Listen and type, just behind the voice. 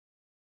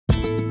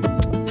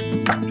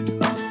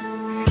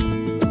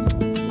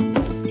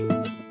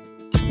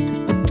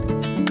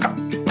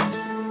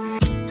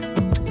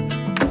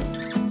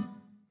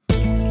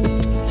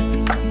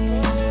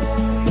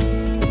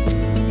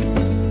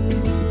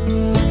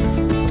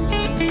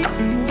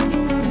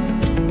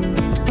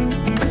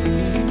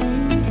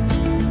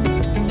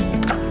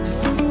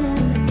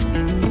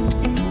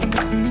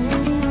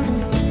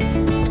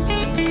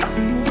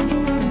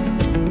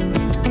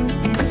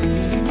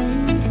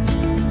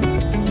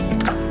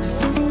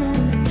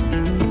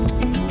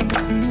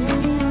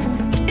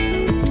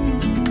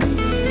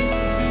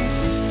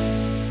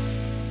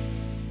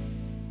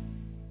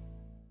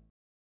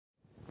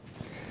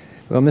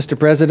Well, Mr.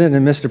 President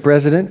and Mr.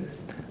 President,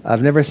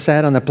 I've never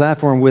sat on the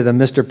platform with a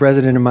Mr.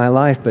 President in my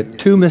life, but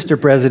two Mr.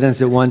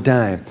 Presidents at one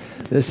time.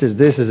 This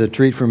is a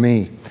treat for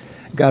me.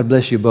 God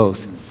bless you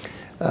both.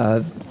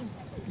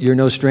 You're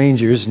no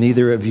strangers,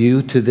 neither of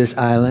you, to this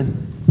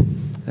island.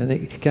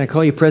 Can I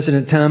call you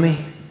President Tommy?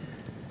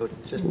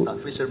 Just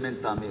Fisherman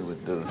Tommy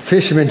would do.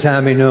 Fisherman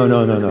Tommy,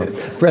 no.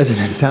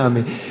 President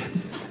Tommy.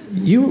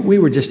 We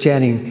were just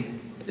chatting.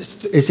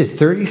 Is it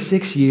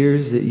 36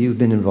 years that you've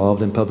been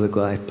involved in public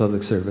life,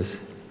 public service?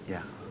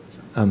 Yeah.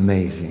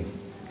 Amazing.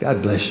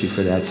 God bless you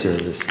for that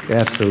service.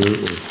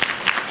 Absolutely.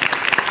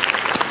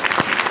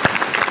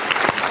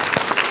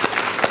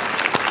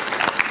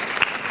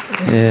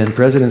 And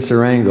President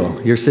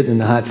Surangel, you're sitting in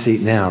the hot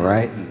seat now,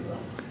 right?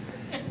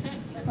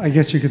 I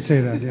guess you could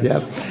say that, yes.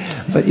 Yep.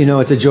 But you know,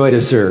 it's a joy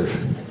to serve.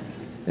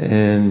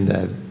 And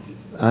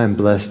I'm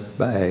blessed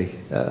by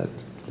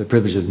the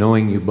privilege of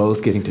knowing you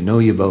both, getting to know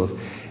you both,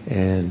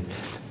 and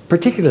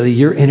particularly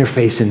your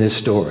interface in this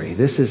story.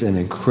 This is an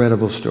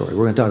incredible story.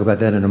 We're going to talk about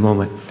that in a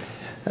moment.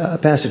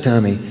 Pastor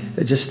Tommy,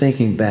 just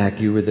thinking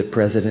back, you were the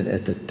president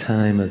at the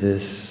time of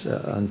this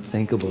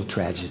unthinkable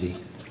tragedy.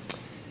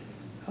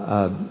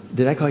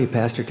 Did I call you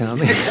Pastor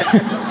Tommy?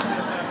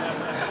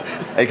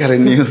 I got a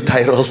new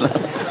title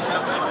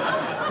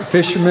now.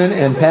 Fisherman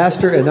and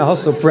pastor and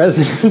also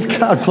president.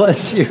 God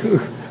bless you.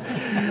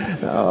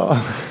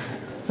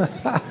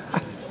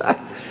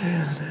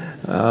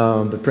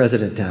 But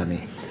President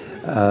Tommy,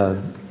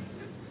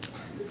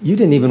 you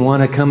didn't even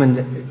want to come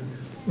and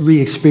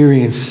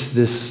re-experience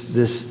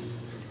this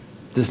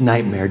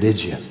nightmare,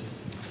 did you?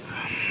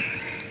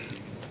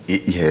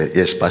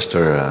 Yes,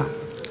 Pastor.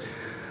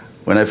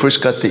 When I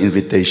first got the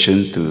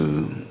invitation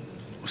to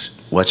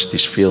watch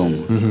this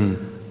film,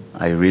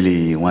 I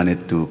really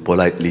wanted to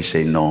politely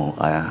say no,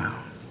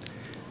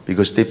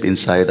 because deep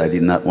inside I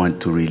did not want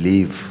to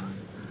relive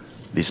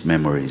these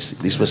memories.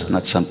 This was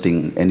not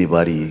something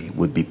anybody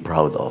would be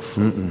proud of.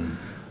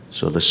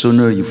 So the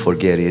sooner you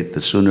forget it,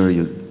 the sooner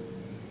you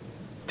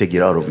take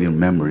it out of your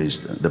memories,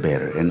 the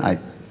better. And I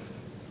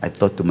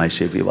thought to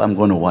myself, if I'm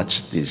going to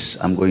watch this,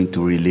 I'm going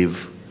to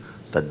relive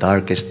the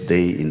darkest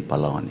day in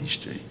Palawan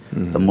history,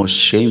 the most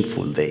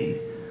shameful day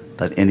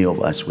that any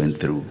of us went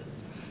through.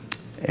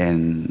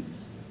 And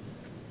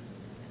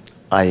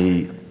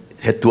I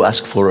had to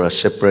ask for a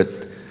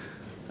separate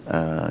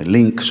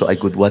link so I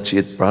could watch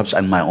it perhaps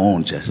on my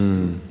own just.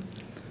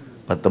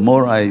 But the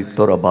more I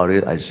thought about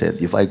it, I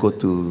said, if I go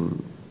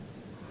to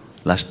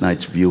last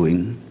night's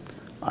viewing,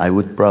 I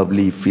would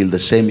probably feel the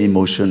same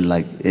emotion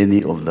like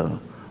any of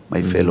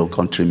my fellow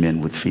countrymen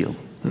would feel.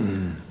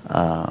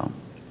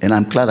 And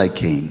I'm glad I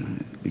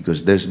came,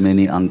 because there's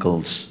many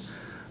angles,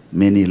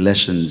 many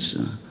lessons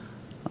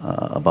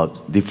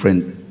about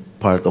different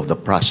part of the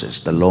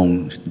process, the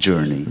long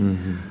journey,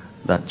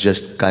 that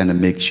just kind of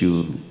makes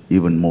you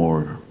even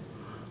more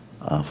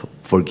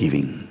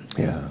forgiving,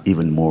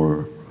 even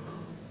more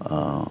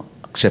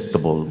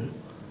acceptable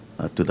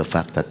to the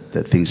fact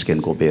that things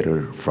can go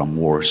better from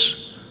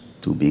worse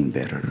to being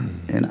better.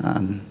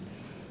 And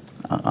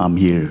I'm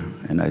here,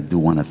 and I do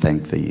want to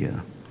thank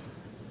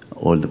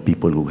all the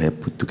people who have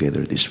put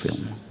together this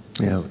film.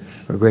 Yeah,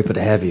 we're grateful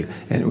to have you,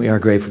 and we are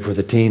grateful for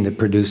the team that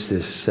produced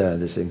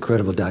this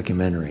incredible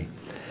documentary.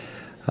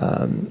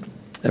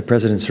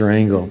 President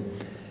Surangel,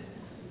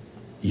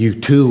 you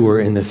too were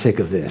in the thick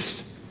of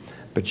this,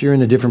 but you're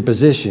in a different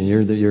position.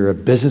 You're a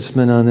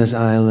businessman on this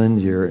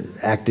island. You're an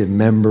active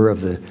member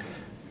of the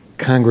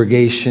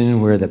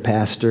congregation where the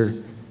pastor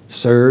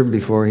served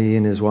before he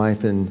and his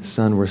wife and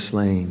son were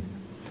slain.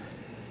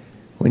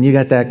 When you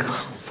got that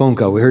phone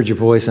call, we heard your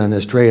voice on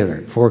this trailer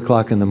at 4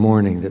 o'clock in the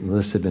morning that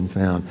Melissa had been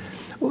found.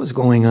 What was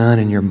going on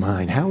in your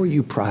mind? How were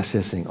you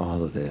processing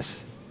all of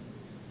this?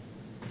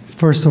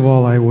 First of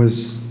all, I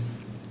was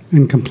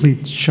in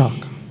complete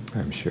shock.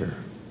 I'm sure.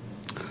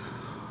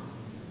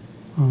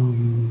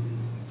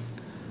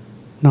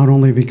 Not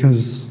only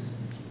because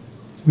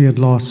we had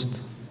lost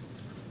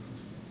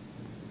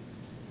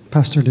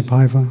Pastor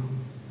DePaiva,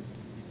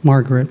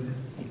 Margaret,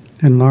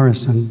 and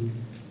Larison,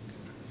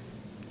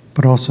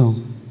 but also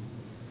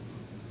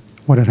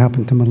what had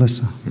happened to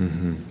Melissa.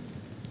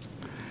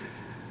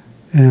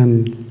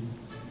 And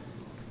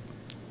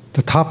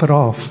to top it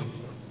off,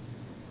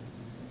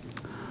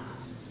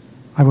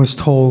 I was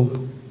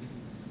told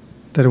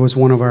that it was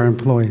one of our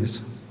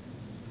employees.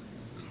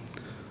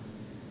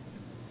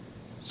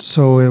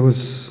 So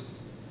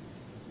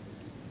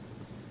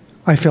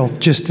I felt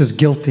just as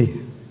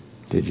guilty.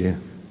 Did you?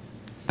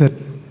 That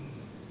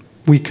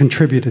we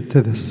contributed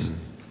to this.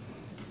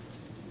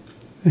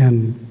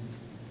 And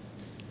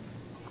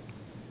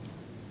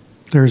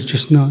there's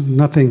just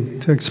nothing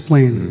to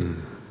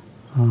explain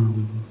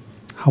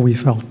how we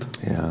felt.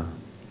 Yeah.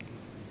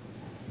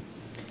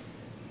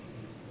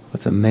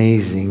 What's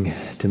amazing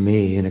to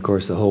me, and of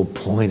course the whole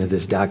point of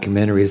this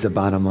documentary is the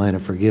bottom line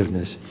of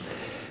forgiveness,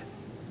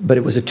 but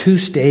it was a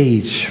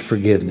two-stage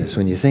forgiveness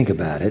when you think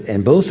about it,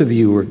 and both of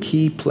you were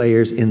key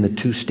players in the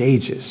two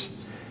stages.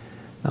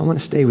 I want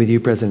to stay with you,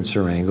 President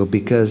Surangel,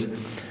 because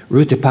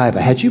Ruth DePaiva,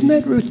 had you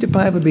met Ruth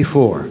DePaiva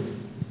before?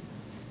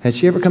 Had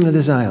she ever come to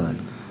this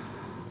island?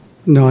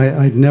 No,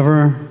 I'd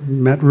never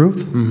met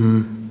Ruth.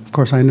 Mm-hmm. Of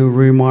course, I knew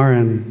Remar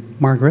and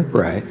Margaret.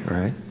 Right,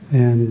 right.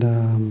 And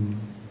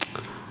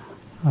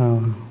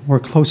we're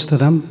close to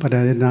them, but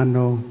I did not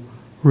know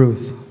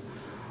Ruth.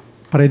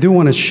 But I do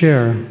want to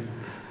share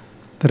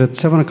that at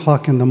 7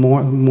 o'clock in the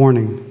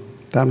morning,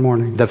 that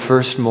morning. The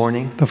first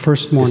morning? The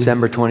first morning.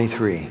 December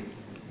 23.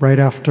 Right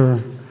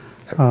after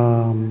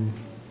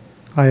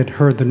I had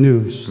heard the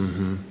news.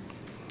 Mm-hmm.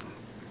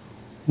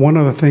 One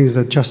of the things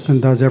that Justin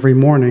does every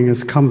morning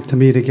is come to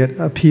me to get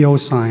a PO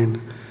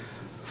signed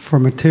for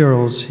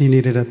materials he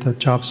needed at the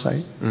job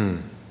site.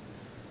 Mm.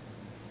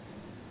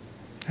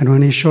 And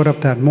when he showed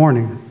up that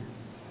morning,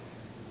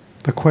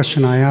 the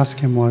question I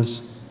asked him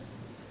was,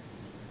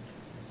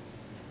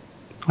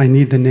 I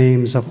need the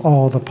names of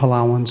all the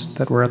Palauans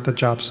that were at the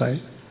job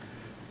site,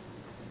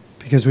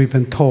 because we've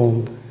been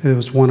told it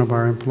was one of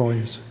our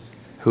employees.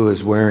 Who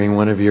is wearing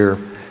one of your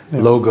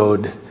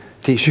logoed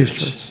T-shirts.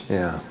 T-shirts.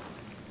 Yeah.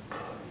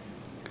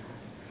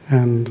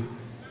 And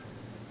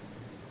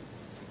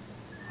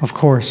of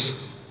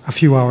course, a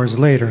few hours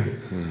later,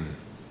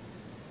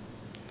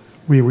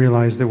 we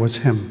realized it was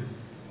him.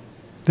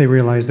 They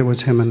realized it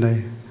was him, and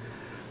they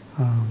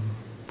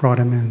brought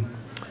him in.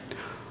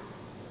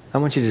 I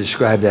want you to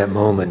describe that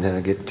moment, and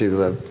I'll get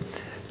to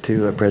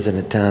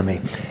President Tommy,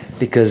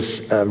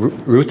 because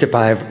Ruth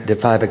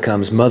DePaiva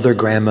comes, mother,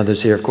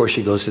 grandmother's here. Of course,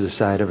 she goes to the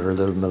side of her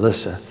little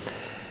Melissa,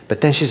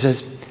 but then she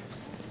says,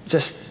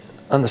 just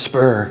on the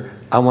spur,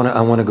 I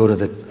want to go to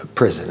the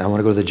prison. I want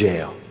to go to the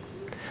jail.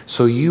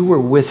 So you were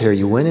with her.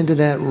 You went into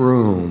that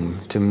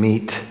room to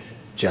meet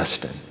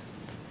Justin.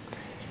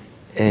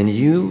 And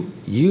you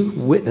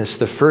witnessed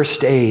the first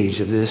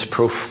stage of this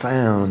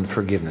profound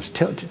forgiveness.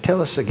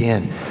 Tell us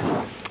again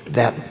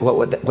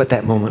what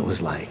that moment was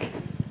like.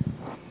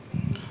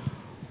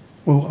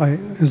 Well,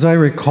 as I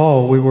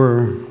recall, we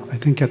were, I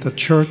think, at the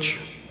church,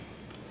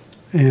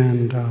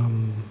 and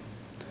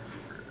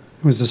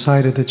it was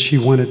decided that she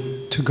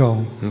wanted to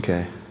go.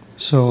 Okay.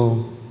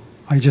 So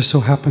I just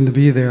so happened to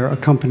be there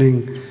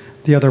accompanying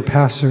the other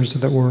pastors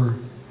that were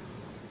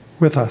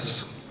with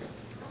us.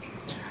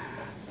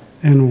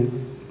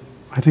 And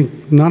I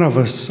think none of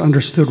us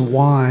understood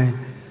why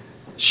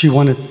she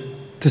wanted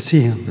to see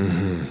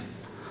him.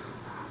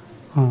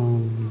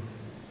 Mm-hmm.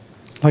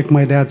 Like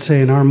my dad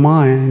say, in our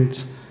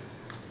minds,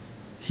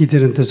 he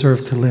didn't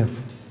deserve to live.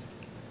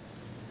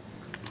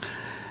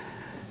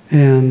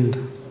 And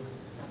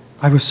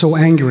I was so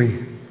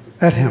angry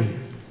at him.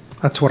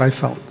 That's what I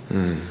felt.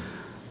 Mm.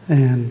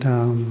 And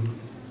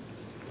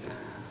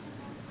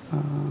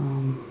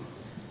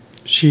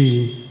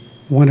she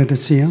wanted to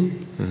see him.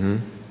 Mm-hmm.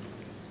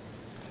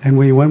 And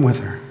we went with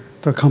her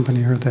to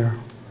accompany her there.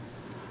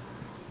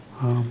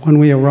 When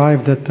we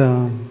arrived at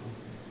the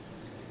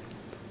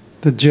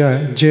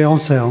jail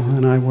cell,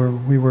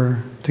 and we were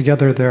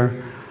together there,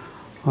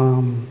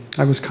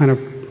 I was kind of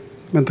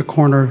at the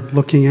corner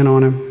looking in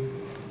on him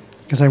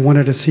because I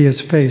wanted to see his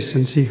face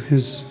and see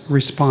his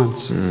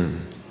response. Mm.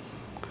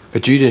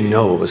 But you didn't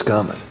know what was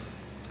coming.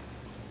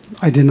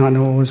 I did not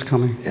know what was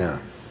coming. Yeah.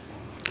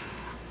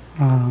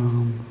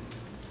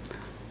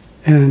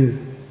 And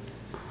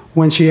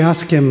when she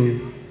asked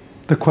him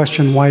the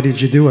question, why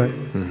did you do it?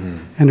 Mm-hmm.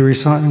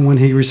 And when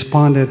he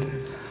responded,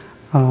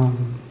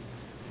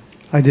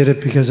 I did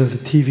it because of the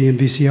TV and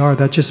VCR,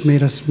 that just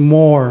made us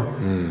more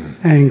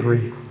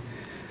angry.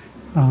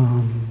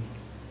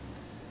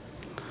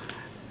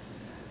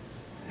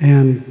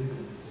 And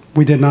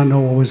we did not know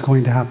what was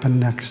going to happen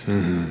next.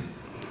 Mm-hmm.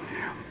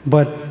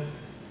 But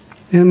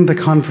in the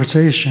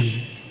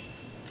conversation,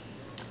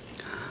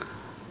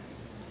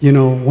 you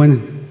know,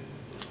 when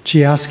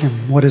she asked him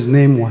what his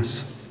name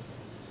was,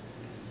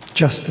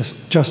 Justin.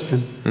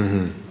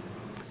 Mm-hmm.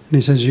 And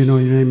he says, you know,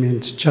 your name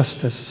means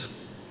justice.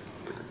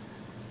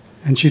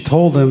 And she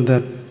told him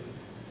that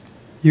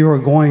you are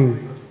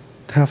going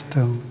to have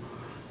to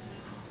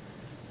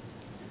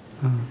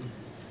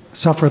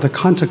suffer the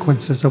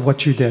consequences of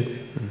what you did.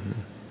 Mm-hmm.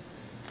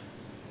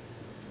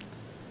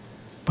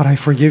 But I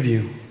forgive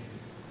you.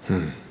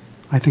 Hmm.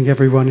 I think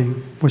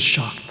everyone was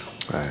shocked.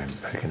 Right,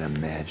 I can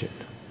imagine.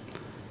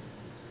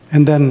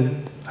 And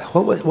then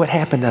What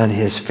happened on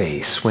his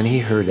face when he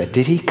heard that?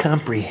 Did he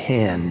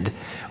comprehend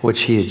what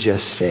she had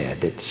just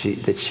said, that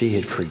she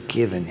had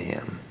forgiven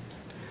him?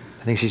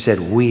 I think she said,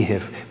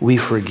 we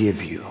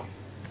forgive you.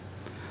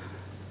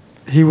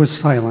 he was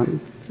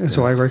silent,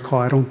 so I recall.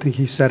 I don't think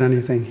he said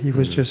anything. He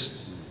was just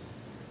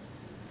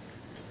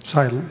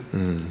silent.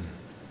 Mm.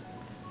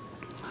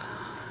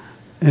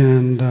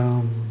 And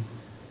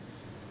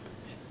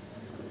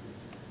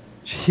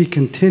she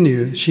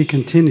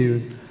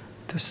continued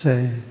to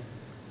say,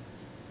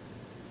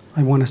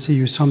 I want to see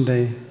you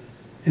someday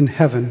in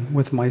heaven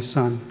with my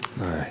son.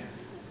 All right.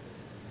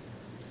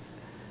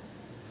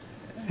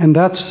 And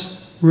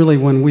that's really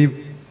when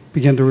we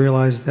began to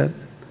realize that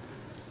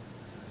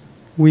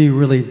we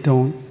really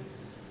don't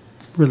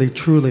really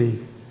truly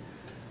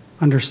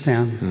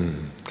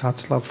understand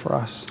God's love for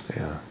us.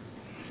 Yeah.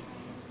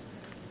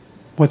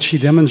 What she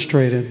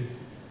demonstrated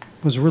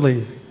was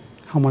really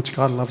how much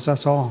God loves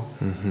us all.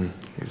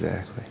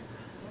 Exactly.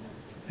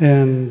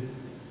 And,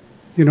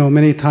 you know,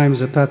 many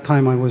times at that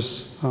time I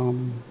was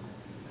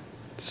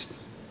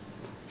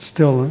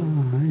still,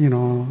 you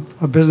know,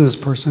 a business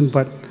person,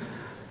 but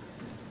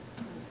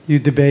you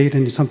debate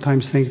and you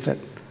sometimes think that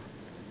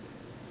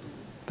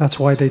that's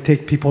why they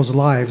take people's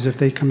lives if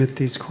they commit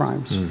these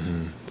crimes.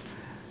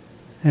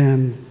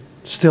 And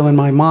still in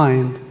my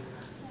mind,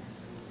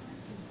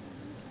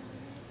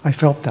 I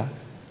felt that.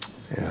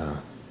 Yeah.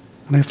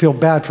 And I feel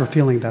bad for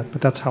feeling that,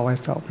 but that's how I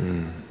felt.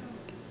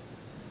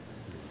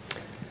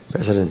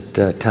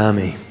 President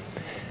Tommy,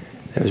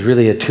 it was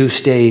really a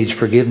two-stage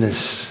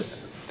forgiveness.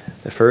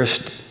 The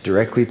first,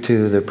 directly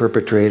to the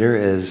perpetrator,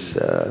 as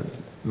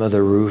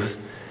Mother Ruth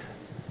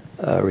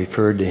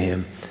referred to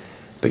him.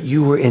 But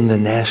you were in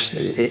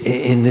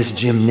in this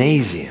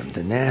gymnasium,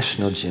 the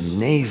National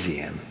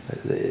Gymnasium.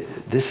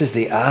 This is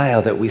the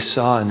aisle that we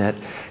saw in that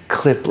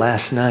clip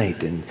last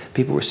night, and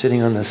people were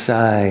sitting on the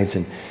sides,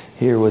 and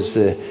here was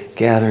the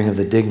gathering of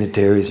the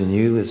dignitaries, and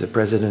you, as the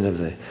president of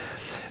the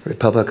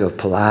Republic of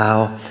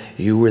Palau,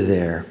 you were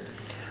there.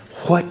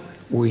 What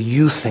were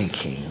you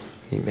thinking?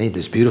 You made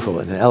this beautiful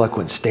and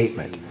eloquent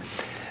statement.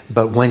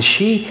 But when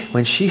she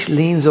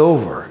leans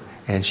over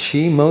and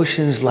she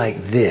motions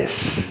like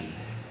this,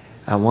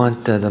 I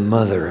want the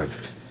mother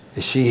of,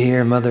 is she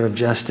here, mother of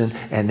Justin?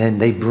 And then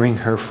they bring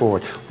her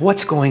forward.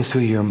 What's going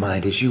through your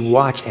mind as you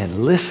watch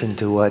and listen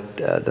to what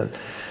the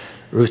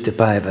Ruth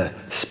Tepaiva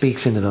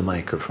speaks into the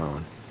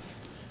microphone?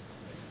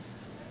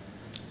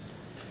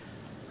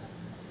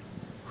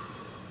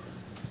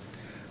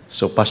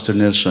 So, Pastor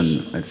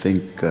Nelson, I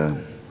think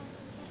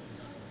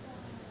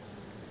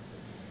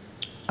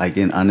I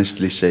can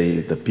honestly say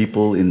the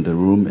people in the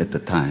room at the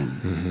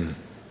time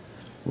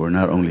were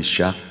not only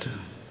shocked,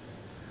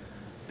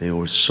 they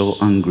were so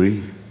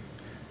angry.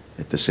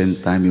 At the same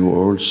time, you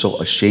were also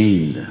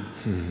ashamed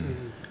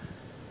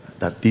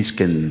that this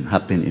can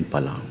happen in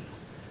Palau.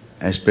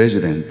 As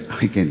president,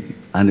 I can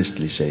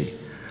honestly say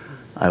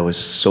I was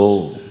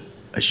so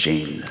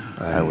ashamed.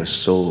 I was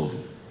so...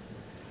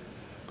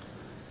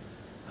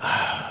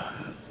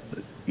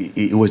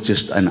 It was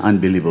just an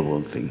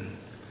unbelievable thing.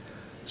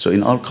 So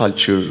in our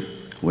culture,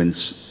 when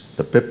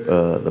the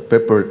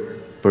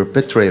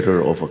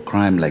perpetrator of a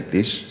crime like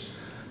this,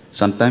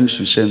 sometimes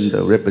you send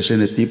the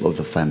representative of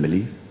the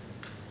family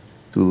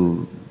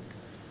to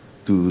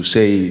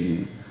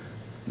say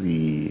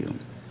the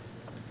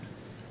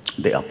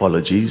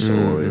apologies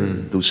or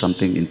do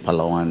something in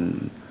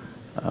Palawan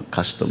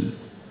custom.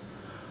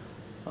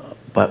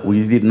 But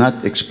we did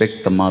not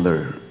expect the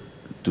mother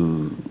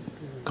to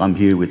come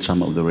here with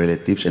some of the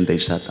relatives, and they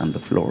sat on the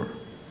floor.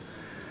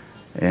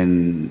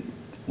 And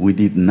we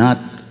did not,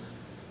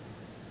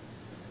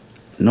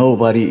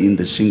 nobody in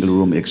the single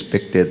room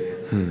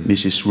expected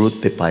Mrs. Ruth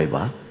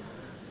Tepaiva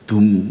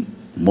to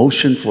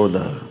motion for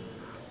the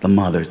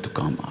mother to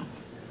come up.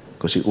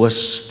 Because it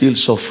was still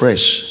so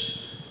fresh,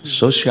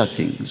 so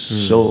shocking,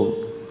 so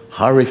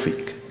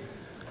horrific,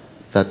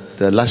 that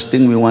the last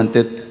thing we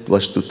wanted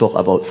was to talk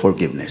about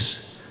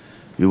forgiveness.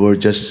 We were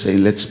just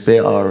saying, let's pay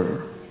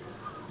our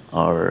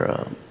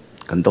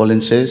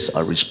condolences,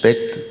 our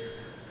respect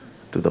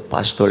to the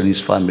pastor and his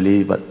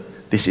family, but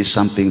this is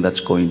something that's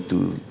going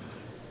to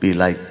be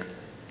like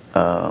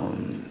a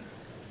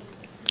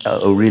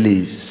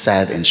really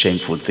sad and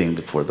shameful thing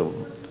for the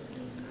world.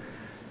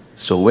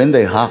 So when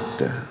they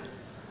hugged,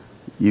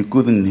 you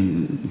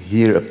couldn't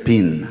hear a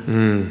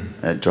pin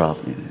drop.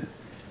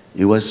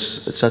 It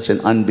was such an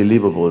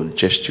unbelievable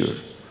gesture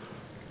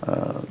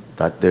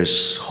that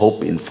there's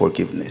hope in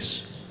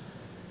forgiveness.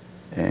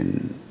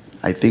 And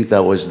I think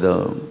that was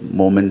the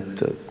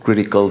moment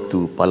critical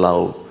to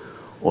Palau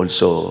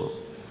also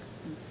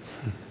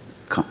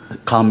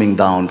calming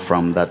down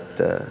from that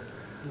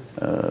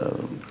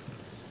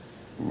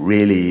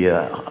really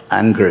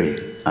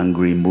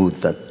angry mood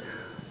that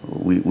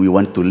we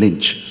want to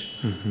lynch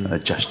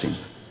Justin.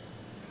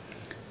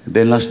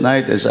 Then last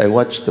night, as I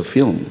watched the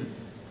film,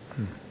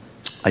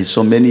 I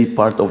saw many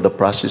part of the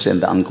process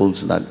and the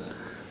uncles that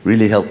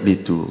really helped me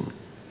to.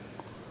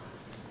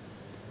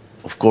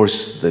 Of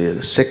course,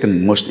 the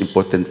second most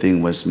important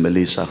thing was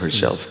Melissa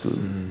herself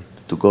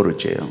to go to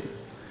jail.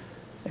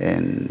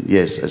 And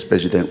yes, as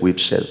President Whip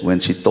said, when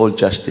she told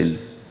Justin,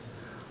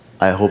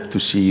 I hope to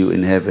see you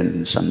in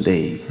heaven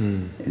someday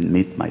and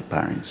meet my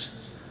parents.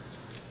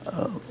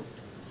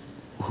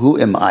 Who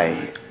am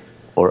I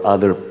or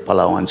other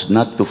Palauans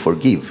not to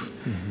forgive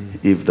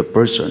if the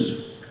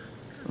person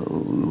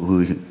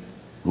who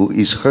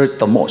is hurt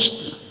the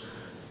most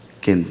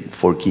can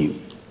forgive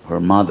her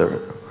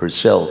mother,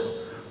 herself,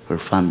 her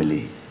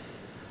family?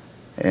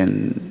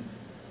 And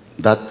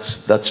that's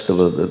the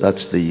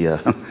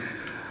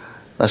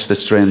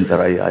strength that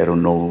I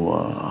don't know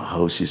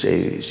how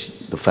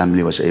the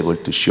family was able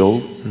to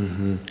show.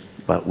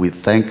 But we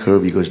thank her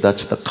because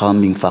that's the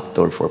calming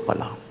factor for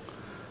Palau.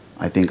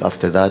 I think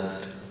after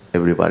that,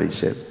 everybody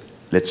said,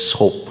 let's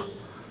hope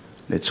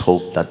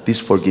that this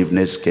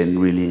forgiveness can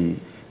really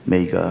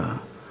make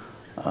a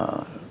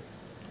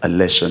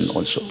lesson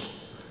also.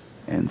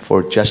 And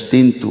for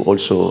Justin to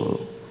also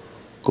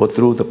go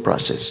through the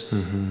process,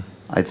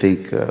 I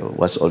think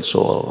was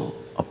also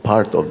a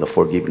part of the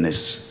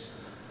forgiveness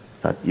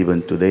that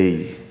even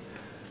today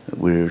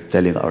we're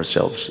telling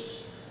ourselves,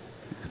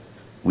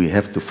 we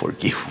have to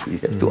forgive, we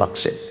have to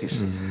accept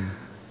this.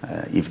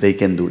 If they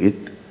can do it,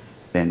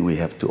 then we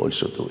have to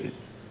also do it.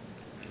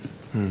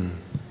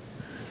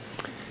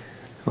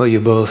 Well, you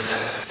both,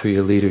 through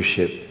your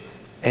leadership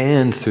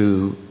and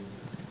through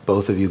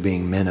both of you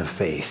being men of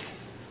faith,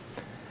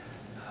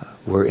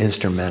 were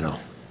instrumental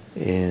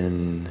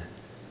in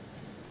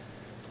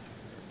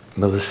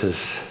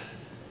Melissa's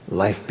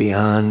life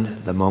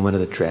beyond the moment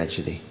of the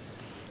tragedy,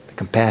 the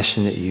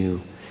compassion that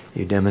you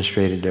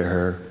demonstrated to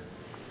her.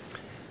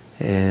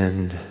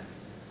 And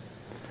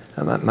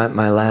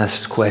my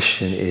last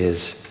question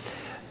is,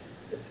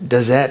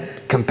 does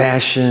that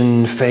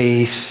compassion,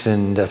 faith,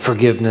 and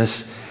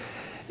forgiveness,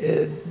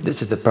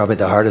 this is probably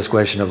the hardest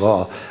question of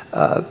all,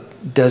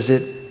 does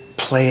it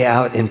play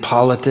out in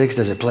politics?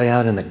 Does it play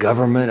out in the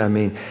government? I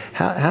mean,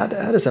 how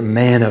does a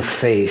man of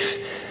faith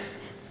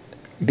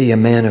be a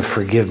man of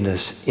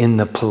forgiveness in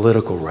the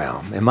political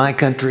realm? In my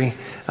country,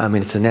 I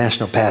mean, it's a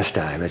national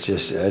pastime.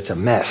 It's a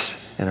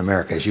mess in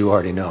America, as you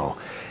already know.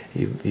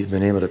 You've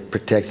been able to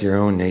protect your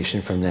own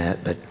nation from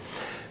that. But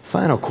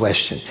final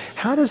question,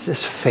 how does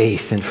this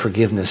faith and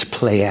forgiveness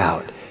play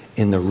out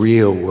in the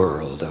real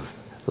world of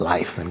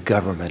life and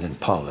government and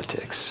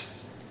politics?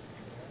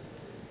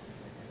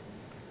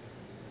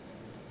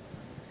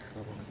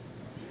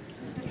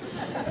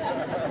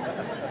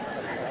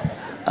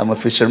 I'm a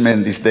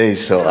fisherman these days,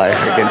 so I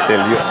can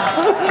tell you.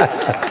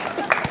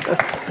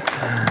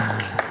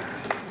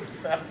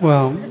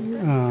 Well,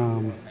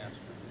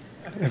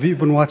 have you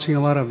been watching a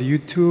lot of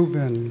YouTube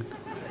and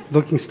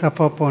looking stuff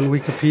up on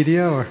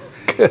Wikipedia? Or?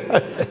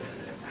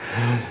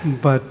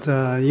 But,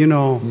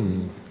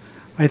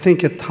 I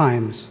think at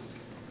times,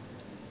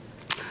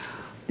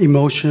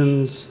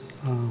 emotions,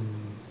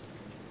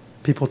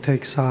 people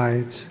take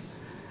sides,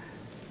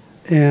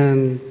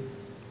 and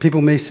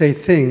people may say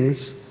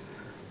things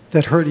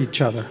that hurt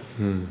each other.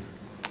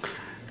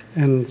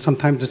 And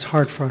sometimes it's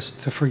hard for us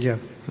to forgive,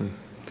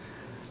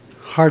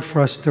 hard for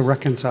us to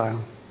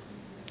reconcile,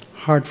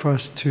 hard for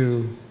us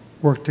to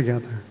work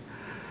together.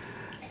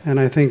 And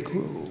I think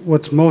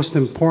what's most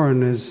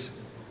important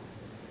is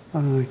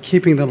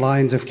keeping the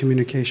lines of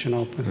communication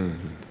open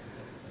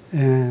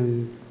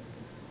and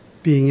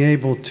being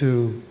able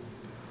to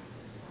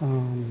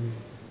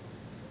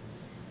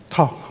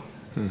talk.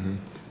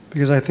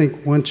 Because I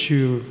think once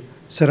you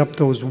set up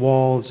those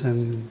walls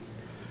and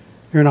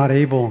you're not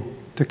able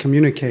to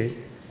communicate,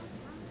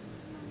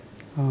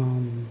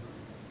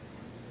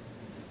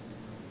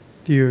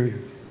 you're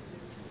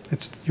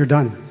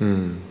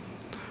done.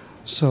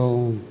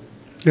 So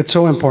it's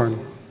so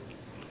important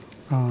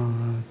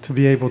to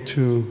be able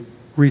to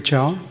reach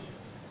out,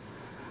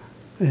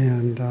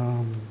 and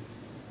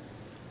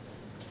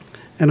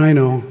I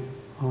know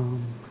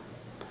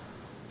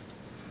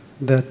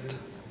that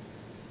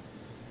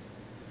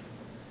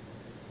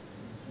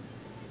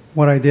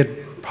what I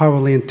did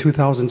probably in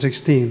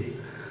 2016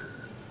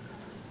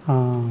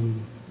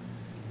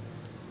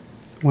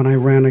 when I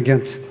ran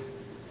against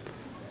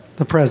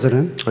the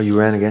president. Oh, you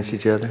ran against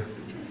each other?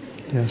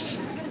 Yes.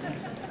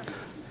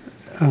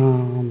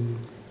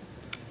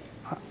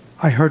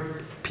 I hurt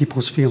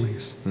people's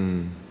feelings.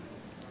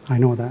 I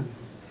know that.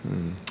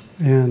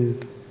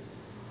 And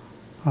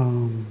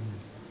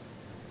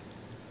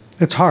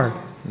it's hard.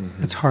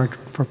 It's hard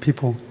for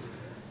people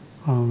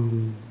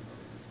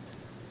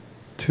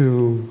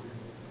to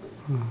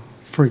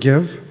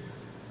forgive.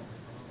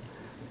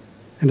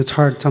 And it's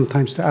hard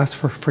sometimes to ask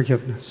for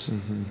forgiveness.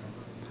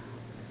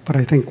 But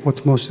I think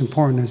what's most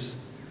important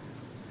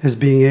is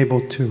being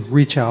able to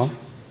reach out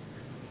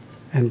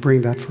and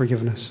bring that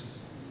forgiveness.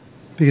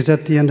 Because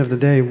at the end of the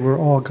day, we're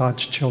all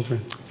God's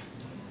children.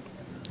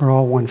 We're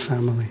all one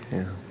family.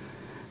 Yeah.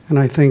 And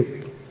I think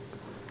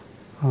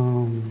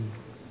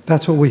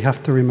that's what we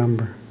have to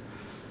remember.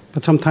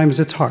 But sometimes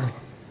it's hard.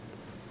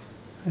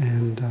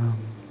 And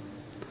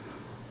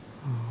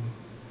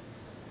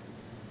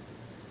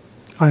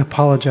I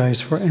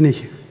apologize for any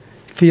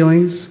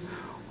feelings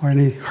or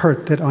any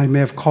hurt that I may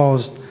have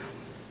caused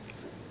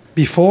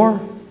before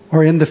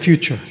or in the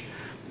future.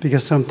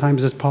 Because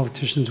sometimes as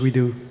politicians we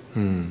do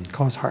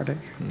cause heartache.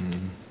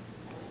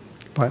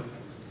 But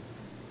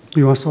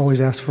we must always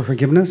ask for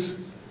forgiveness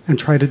and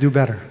try to do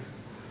better.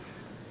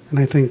 And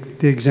I think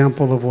the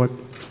example of what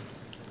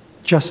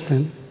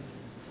Justin,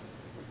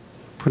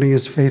 putting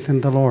his faith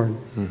in the Lord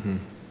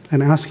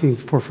and asking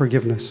for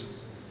forgiveness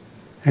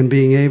and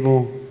being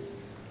able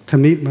to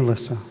meet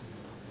Melissa.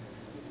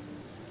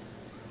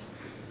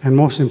 And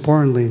most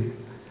importantly,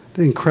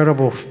 the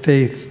incredible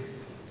faith,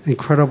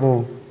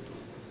 incredible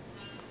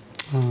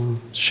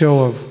show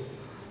of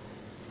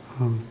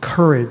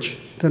courage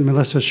that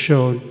Melissa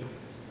showed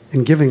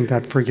in giving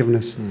that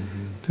forgiveness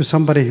to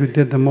somebody who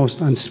did the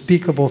most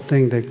unspeakable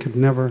thing that could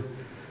never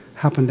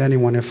happen to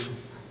anyone. If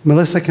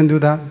Melissa can do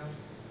that,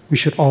 we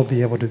should all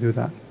be able to do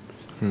that.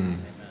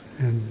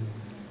 And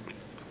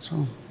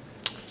So,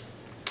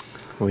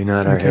 We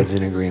nod our heads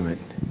in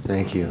agreement.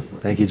 Thank you.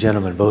 Thank you,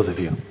 gentlemen, both of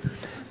you.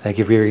 Thank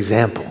you for your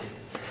example.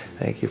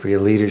 Thank you for your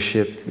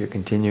leadership, your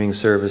continuing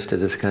service to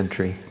this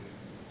country.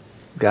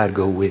 God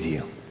go with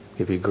you.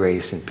 Give you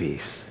grace and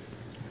peace.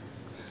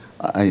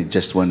 I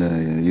just want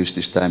to use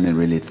this time and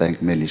really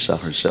thank Melissa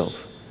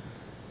herself.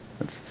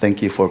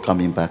 Thank you for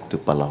coming back to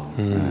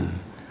Palau.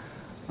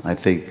 I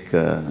think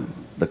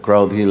the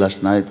crowd here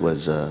last night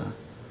was a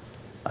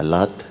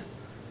lot,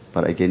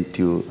 but I can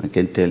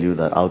tell you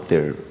that out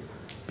there,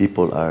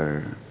 people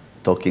are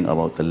talking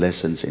about the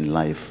lessons in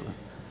life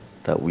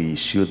that we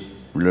should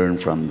learn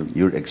from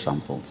your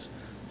examples,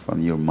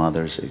 from your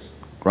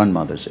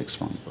grandmother's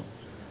example,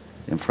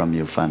 and from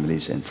your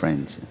families and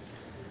friends.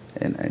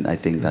 And I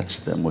think that's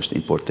the most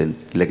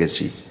important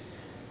legacy,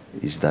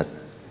 is that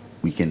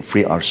we can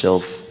free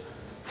ourselves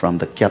from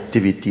the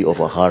captivity of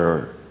a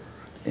horror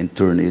and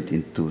turn it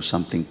into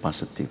something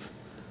positive,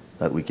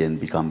 that we can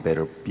become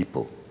better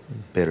people,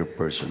 better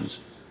persons,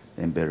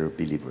 and better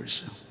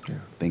believers. Yeah.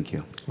 Thank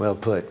you. Well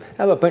put.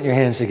 How about putting your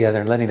hands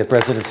together and letting the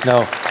presidents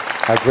know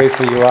how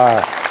grateful you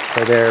are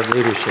for their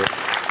leadership?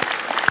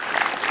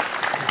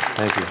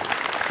 Thank you.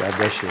 God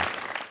bless you.